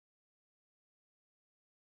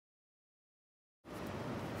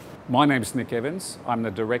My name's Nick Evans. I'm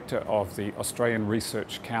the Director of the Australian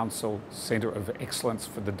Research Council Centre of Excellence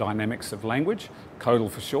for the Dynamics of Language, CODAL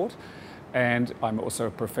for short, and I'm also a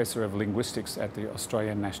Professor of Linguistics at the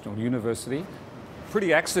Australian National University.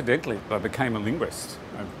 Pretty accidentally, I became a linguist.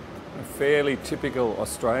 A fairly typical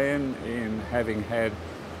Australian in having had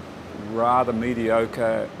rather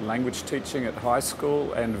mediocre language teaching at high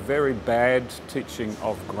school and very bad teaching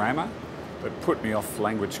of grammar that put me off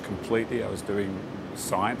language completely. I was doing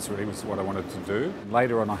science, really was what I wanted to do.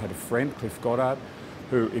 Later on I had a friend, Cliff Goddard,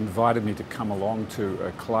 who invited me to come along to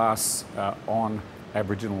a class on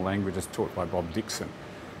Aboriginal languages taught by Bob Dixon.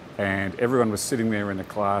 And everyone was sitting there in the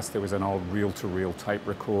class. There was an old reel-to-reel tape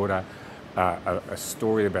recorder, a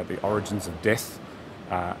story about the origins of death,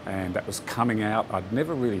 and that was coming out. I'd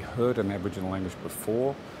never really heard an Aboriginal language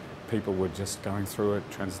before. People were just going through it,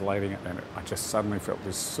 translating it, and I just suddenly felt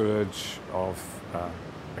this surge of,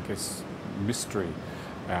 I guess, mystery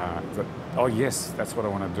that, oh yes, that's what I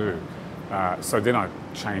want to do. So then I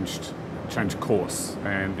changed course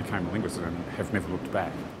and became a linguist and have never looked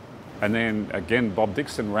back. And then again, Bob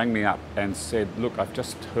Dixon rang me up and said, look, I've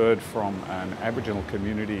just heard from an Aboriginal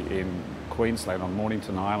community in Queensland on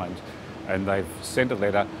Mornington Island, and they've sent a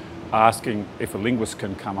letter asking if a linguist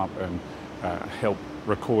can come up and help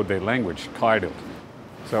record their language, Kayardild.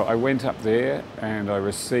 So I went up there and I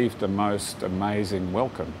received the most amazing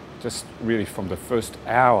welcome. Just really from the first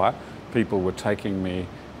hour, people were taking me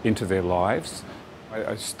into their lives.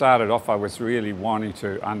 I started off, I was really wanting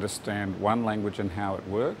to understand one language and how it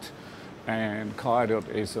worked. And Kayardild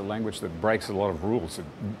is a language that breaks a lot of rules. It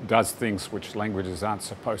does things which languages aren't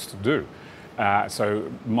supposed to do.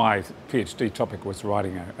 So my PhD topic was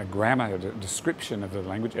writing a grammar, a description of the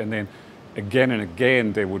language, and then again and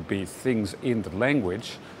again there would be things in the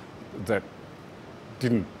language that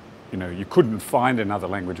didn't, you couldn't find another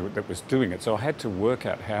language that was doing it. So I had to work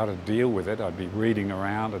out how to deal with it. I'd be reading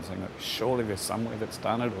around and saying, surely there's somewhere that's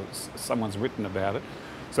done it or someone's written about it.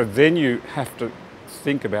 So then you have to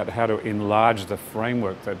think about how to enlarge the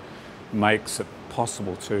framework that makes it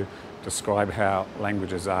possible to describe how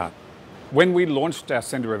languages are. When we launched our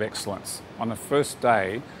Centre of Excellence, on the first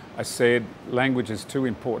day, I said language is too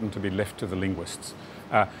important to be left to the linguists.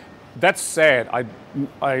 That's sad.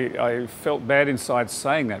 I felt bad inside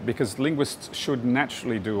saying that because linguists should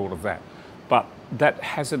naturally do all of that. But that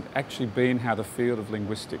hasn't actually been how the field of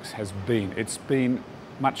linguistics has been. It's been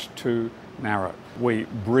much too narrow. We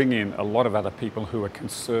bring in a lot of other people who are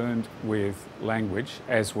concerned with language,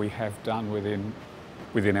 as we have done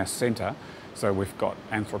within our centre. So we've got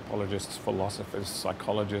anthropologists, philosophers,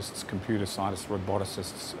 psychologists, computer scientists,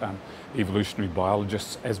 roboticists, evolutionary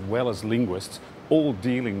biologists, as well as linguists, all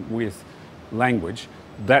dealing with language.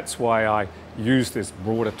 That's why I use this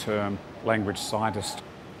broader term, language scientist.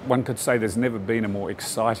 One could say there's never been a more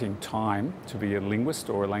exciting time to be a linguist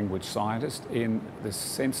or a language scientist, in the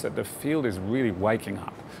sense that the field is really waking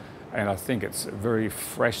up. And I think it's very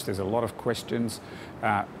fresh. There's a lot of questions.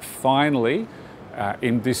 Finally,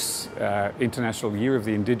 in this International Year of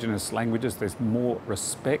the Indigenous Languages, there's more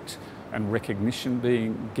respect and recognition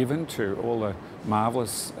being given to all the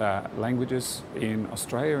marvellous languages in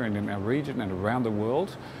Australia and in our region and around the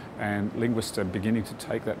world, and linguists are beginning to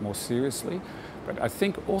take that more seriously. But I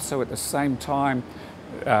think also at the same time,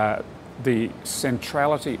 the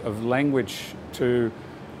centrality of language to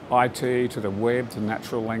IT, to the web, to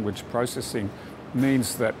natural language processing,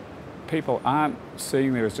 means that people aren't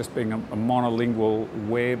seeing there as just being a monolingual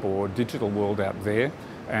web or digital world out there.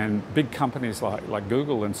 And big companies like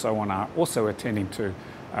Google and so on are also attending to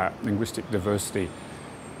linguistic diversity.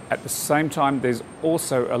 At the same time, there's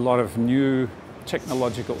also a lot of new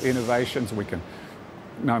technological innovations. We can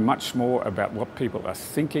know much more about what people are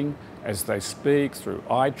thinking as they speak through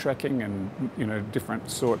eye tracking and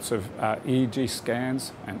different sorts of EEG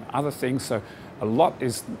scans and other things. So a lot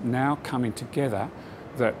is now coming together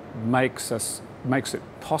that makes it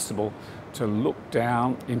possible to look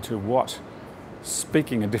down into what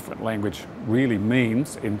speaking a different language really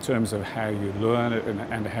means in terms of how you learn it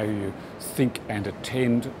and how you think and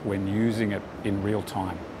attend when using it in real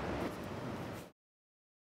time.